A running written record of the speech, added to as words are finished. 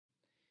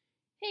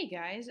Hey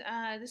guys,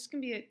 this can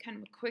be a kind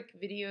of a quick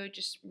video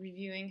just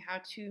reviewing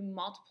how to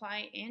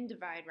multiply and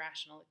divide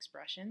rational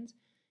expressions.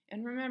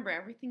 And remember,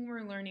 everything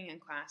we're learning in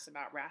class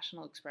about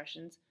rational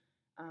expressions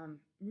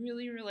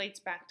really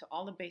relates back to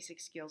all the basic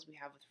skills we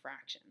have with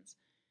fractions.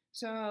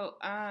 So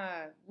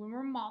when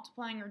we're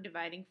multiplying or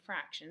dividing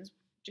fractions,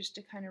 just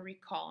to kind of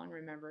recall and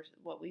remember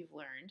what we've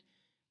learned,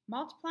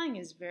 multiplying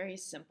is very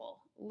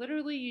simple.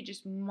 Literally, you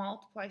just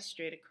multiply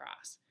straight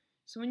across.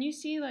 So when you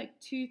see like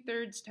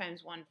 2/3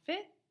 times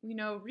 1/5, we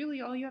know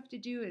really all you have to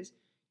do is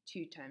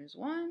 2 times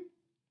 1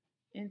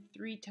 and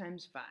 3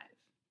 times 5.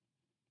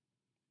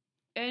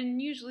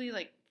 And usually,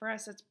 like for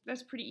us,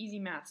 that's pretty easy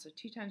math. So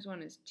 2 times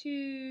 1 is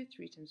 2,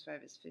 3 times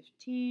 5 is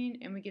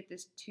 15, and we get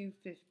this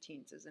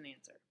 2/15 as an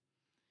answer.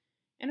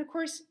 And of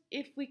course,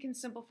 if we can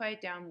simplify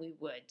it down, we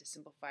would to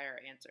simplify our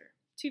answer.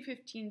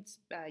 2/15,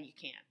 you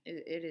can't.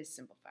 It is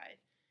simplified.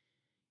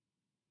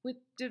 With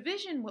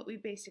division, what we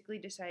basically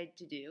decide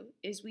to do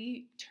is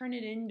we turn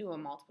it into a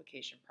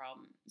multiplication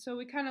problem. So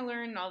we kind of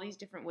learn all these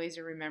different ways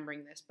of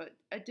remembering this, but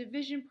a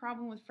division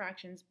problem with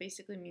fractions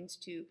basically means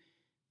to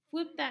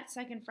flip that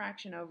second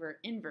fraction over,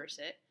 inverse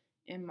it,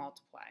 and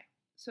multiply.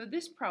 So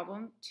this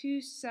problem,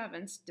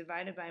 2/7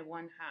 divided by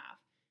 1/2,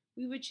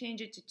 we would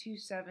change it to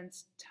 2/7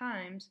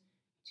 times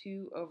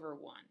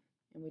 2/1,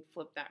 and we'd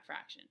flip that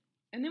fraction.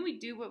 And then we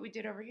do what we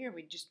did over here.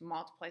 We just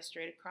multiply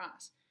straight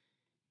across.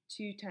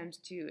 2 times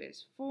 2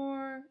 is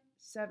 4,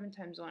 7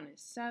 times 1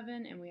 is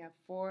 7, and we have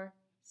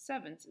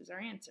 4/7 is our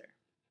answer.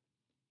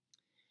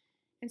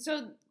 And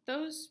so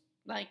those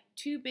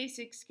two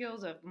basic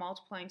skills of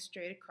multiplying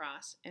straight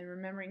across and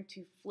remembering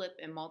to flip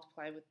and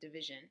multiply with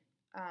division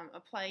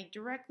apply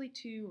directly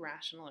to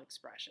rational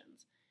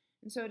expressions.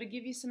 And so to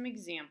give you some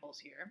examples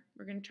here,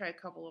 we're going to try a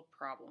couple of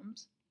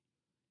problems.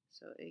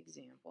 So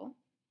example,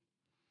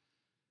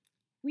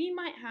 we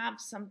might have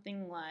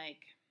something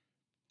like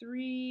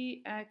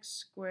 3x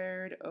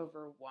squared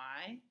over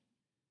y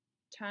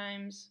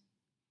times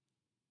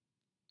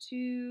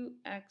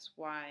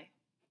 2xy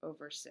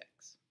over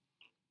 6.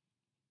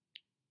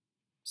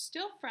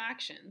 Still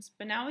fractions,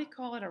 but now we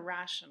call it a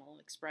rational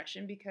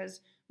expression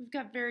because we've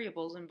got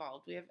variables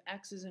involved. We have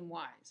x's and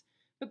y's.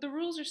 But the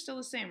rules are still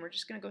the same. We're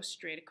just going to go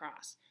straight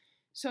across.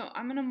 So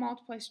I'm going to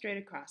multiply straight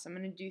across. I'm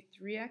going to do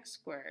 3x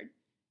squared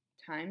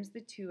times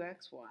the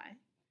 2xy.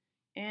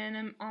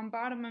 And on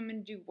bottom, I'm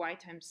going to do y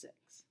times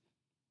 6.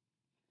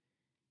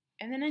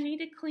 And then I need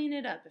to clean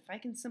it up. If I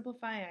can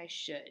simplify, I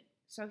should.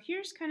 So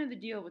here's kind of the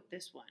deal with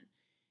this one.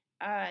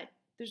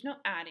 There's no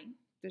adding.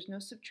 There's no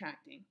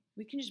subtracting.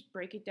 We can just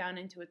break it down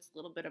into its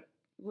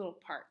little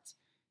parts.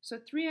 So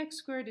 3x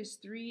squared is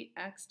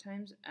 3x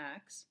times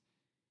x.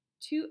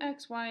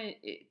 2xy,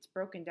 it's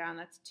broken down.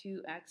 That's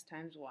 2x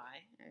times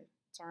y.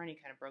 It's already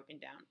kind of broken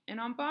down. And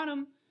on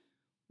bottom,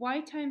 y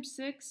times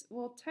 6,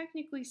 well,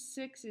 technically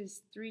 6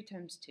 is 3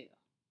 times 2.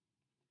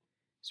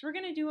 So we're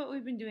going to do what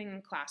we've been doing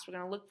in class. We're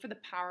going to look for the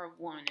power of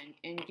 1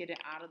 and get it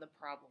out of the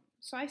problem.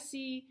 So I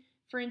see,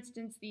 for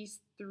instance,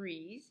 these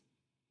 3's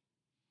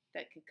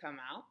that could come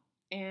out,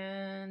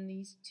 and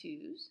these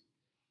 2's,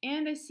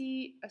 and I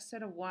see a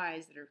set of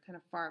y's that are kind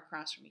of far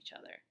across from each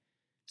other.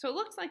 So it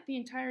looks like the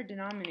entire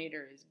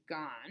denominator is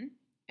gone,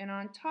 and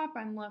on top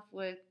I'm left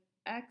with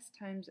x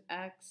times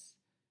x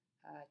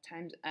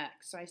times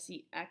x. So I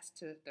see x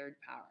to the third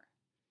power.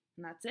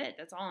 And that's it.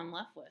 That's all I'm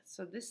left with.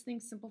 So this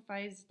thing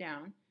simplifies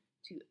down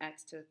to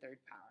x to the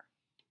third power.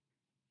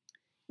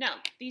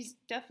 Now, these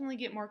definitely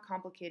get more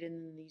complicated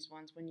than these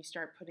ones when you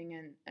start putting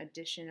an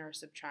addition or a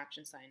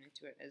subtraction sign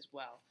into it as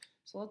well.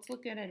 So let's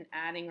look at an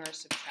adding or a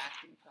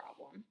subtracting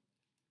problem.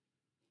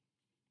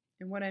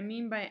 And what I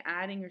mean by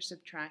adding or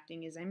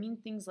subtracting is I mean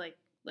things like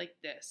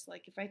this.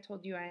 Like if I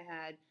told you I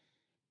had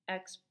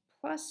x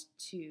plus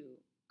 2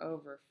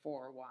 over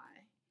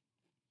 4y,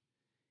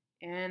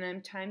 and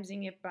I'm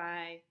timesing it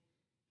by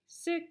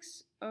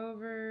 6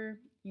 over,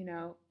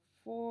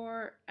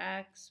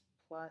 4x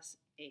plus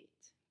 8.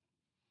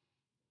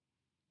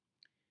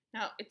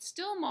 Now, it's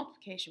still a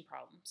multiplication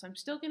problem, so I'm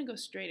still going to go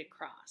straight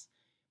across.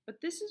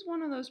 But this is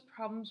one of those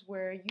problems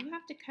where you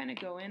have to kind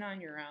of go in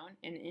on your own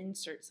and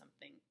insert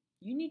something.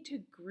 You need to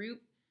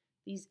group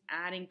these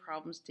adding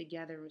problems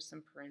together with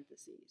some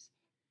parentheses.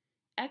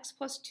 X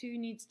plus 2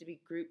 needs to be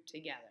grouped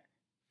together.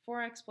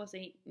 4x plus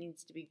 8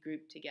 needs to be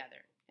grouped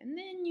together. And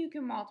then you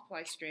can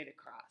multiply straight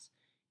across.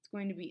 It's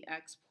going to be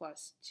x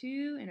plus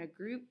 2 in a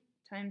group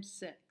times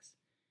 6.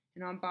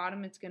 And on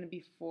bottom, it's going to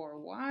be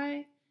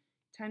 4y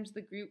times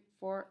the group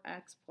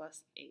 4x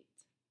plus 8.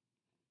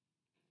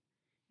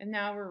 And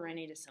now we're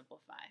ready to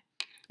simplify.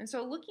 And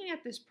so looking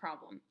at this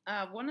problem,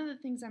 one of the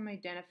things I'm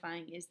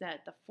identifying is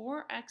that the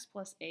 4x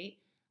plus 8,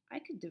 I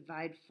could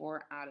divide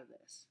 4 out of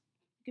this.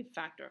 I could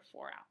factor a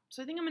 4 out.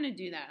 So I think I'm going to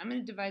do that. I'm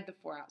going to divide the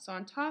 4 out. So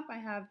on top, I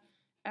have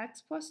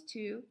x plus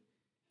 2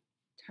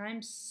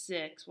 times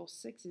 6. Well,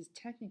 6 is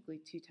technically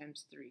 2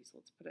 times 3, so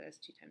let's put it as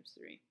 2 times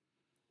 3.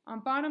 On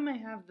bottom, I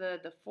have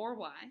the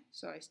 4y,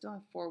 so I still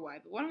have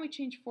 4y. But why don't we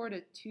change 4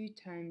 to 2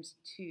 times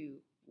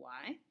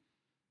 2y?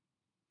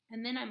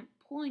 And then I'm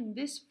pulling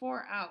this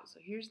 4 out. So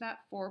here's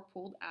that 4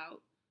 pulled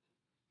out.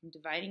 I'm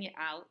dividing it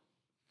out.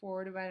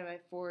 4 divided by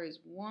 4 is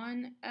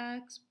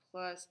 1x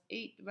plus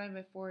 8 divided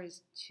by 4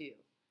 is 2.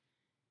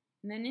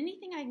 And then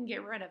anything I can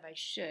get rid of, I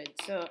should.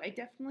 So I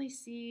definitely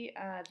see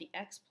the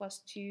x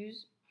plus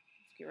 2's.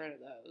 Let's get rid of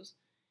those.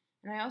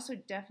 And I also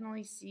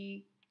definitely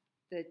see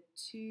the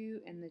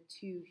 2 and the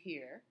 2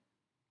 here.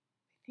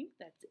 I think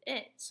that's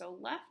it. So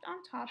left on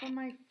top of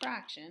my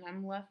fraction,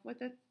 I'm left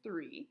with a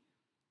 3.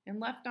 And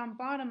left on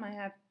bottom, I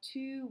have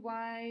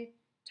 2y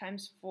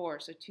times 4.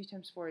 So 2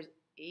 times 4 is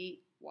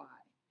 8y.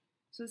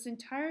 So this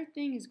entire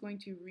thing is going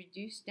to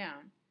reduce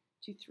down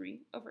to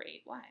 3 over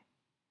 8y.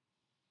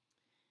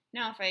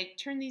 Now, if I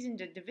turn these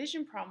into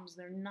division problems,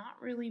 they're not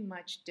really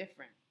much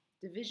different.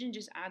 Division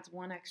just adds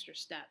one extra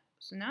step.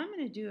 So now I'm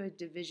going to do a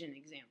division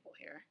example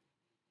here.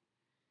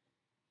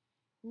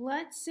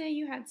 Let's say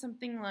you had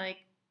something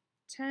like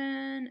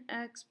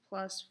 10x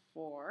plus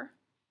 4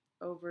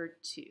 over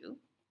 2,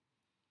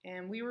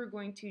 and we were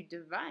going to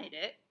divide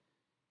it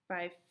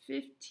by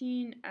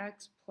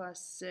 15x plus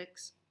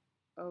 6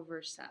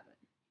 over 7.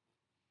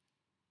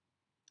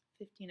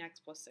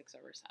 15x plus 6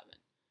 over 7.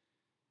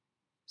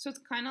 So it's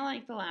kind of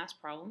like the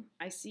last problem.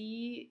 I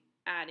see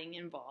adding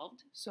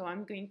involved, so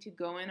I'm going to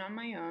go in on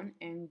my own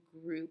and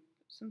group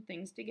some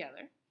things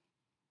together.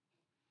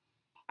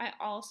 I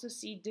also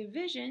see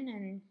division,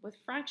 and with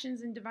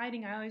fractions and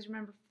dividing, I always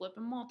remember flip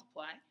and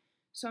multiply.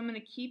 So I'm going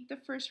to keep the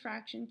first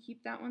fraction,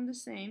 keep that one the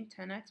same,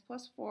 10x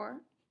plus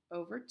 4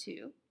 over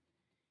 2.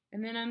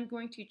 And then I'm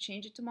going to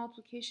change it to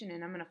multiplication,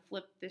 and I'm going to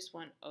flip this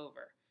one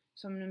over.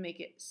 So I'm going to make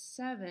it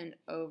 7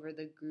 over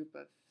the group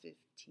of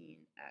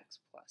 15x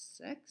plus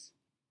 6.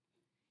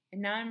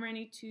 And now I'm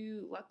ready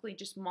to, luckily,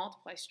 just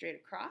multiply straight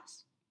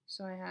across.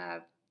 So I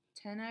have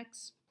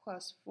 10x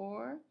plus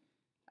 4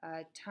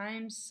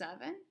 times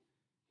 7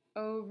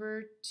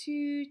 over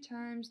 2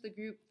 times the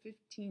group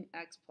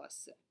 15x plus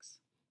 6.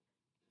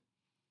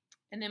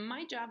 And then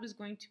my job is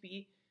going to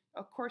be,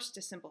 of course,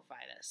 to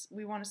simplify this.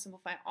 We want to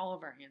simplify all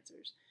of our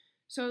answers.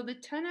 So the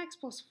 10x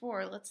plus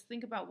 4, let's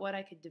think about what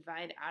I could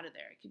divide out of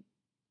there. I could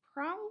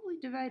probably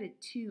divide a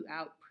 2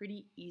 out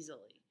pretty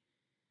easily.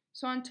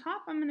 So on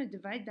top, I'm going to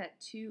divide that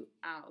 2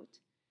 out.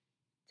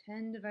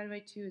 10 divided by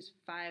 2 is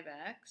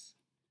 5x,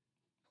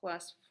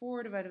 plus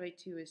 4 divided by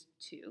 2 is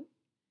 2.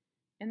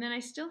 And then I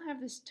still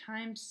have this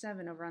times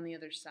 7 over on the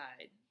other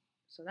side.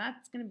 So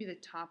that's going to be the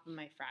top of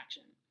my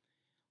fraction.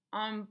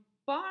 On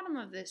bottom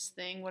of this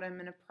thing, what I'm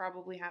going to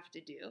probably have to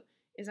do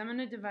is I'm going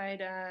to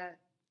divide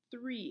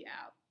 3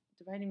 out,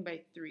 dividing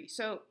by 3.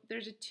 So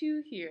there's a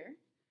 2 here.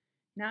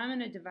 Now I'm going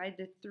to divide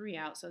the 3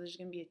 out, so there's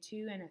going to be a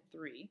 2 and a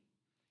 3.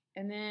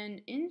 And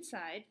then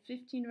inside,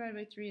 15 divided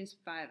by 3 is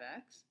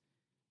 5x,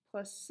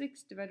 plus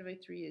 6 divided by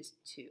 3 is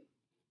 2.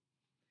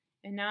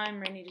 And now I'm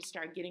ready to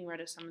start getting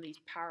rid of some of these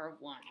power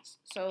of 1's.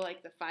 So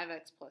like the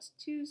 5x plus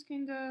 2's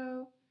can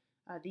go,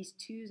 these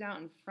 2's out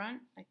in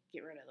front, I can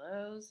get rid of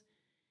those.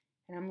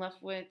 And I'm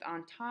left with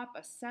on top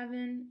a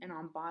 7 and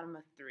on bottom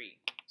a 3.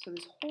 So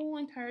this whole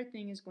entire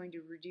thing is going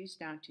to reduce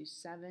down to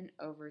 7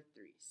 over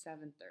 3,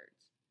 7/3.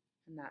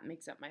 And that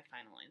makes up my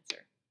final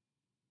answer.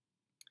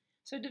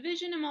 So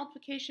division and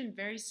multiplication,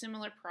 very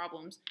similar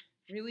problems.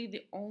 Really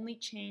the only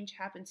change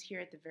happens here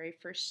at the very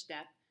first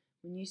step.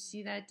 When you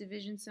see that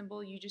division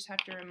symbol, you just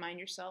have to remind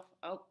yourself,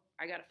 oh,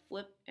 I got to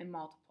flip and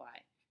multiply.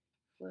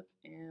 Flip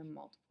and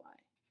multiply.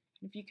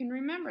 And if you can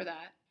remember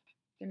that,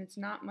 then it's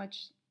not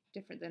much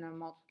different than a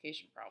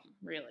multiplication problem,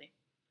 really.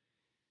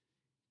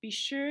 Be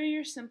sure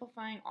you're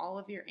simplifying all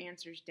of your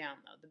answers down,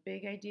 though. The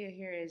big idea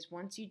here is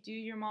once you do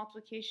your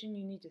multiplication,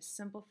 you need to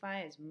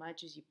simplify as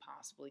much as you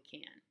possibly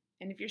can.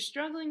 And if you're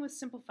struggling with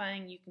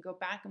simplifying, you can go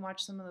back and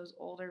watch some of those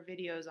older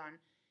videos on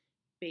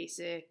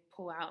basic,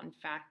 pull out, and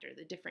factor,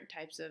 the different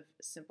types of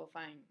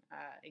simplifying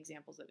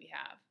examples that we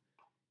have.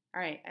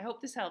 All right, I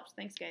hope this helps.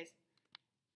 Thanks, guys.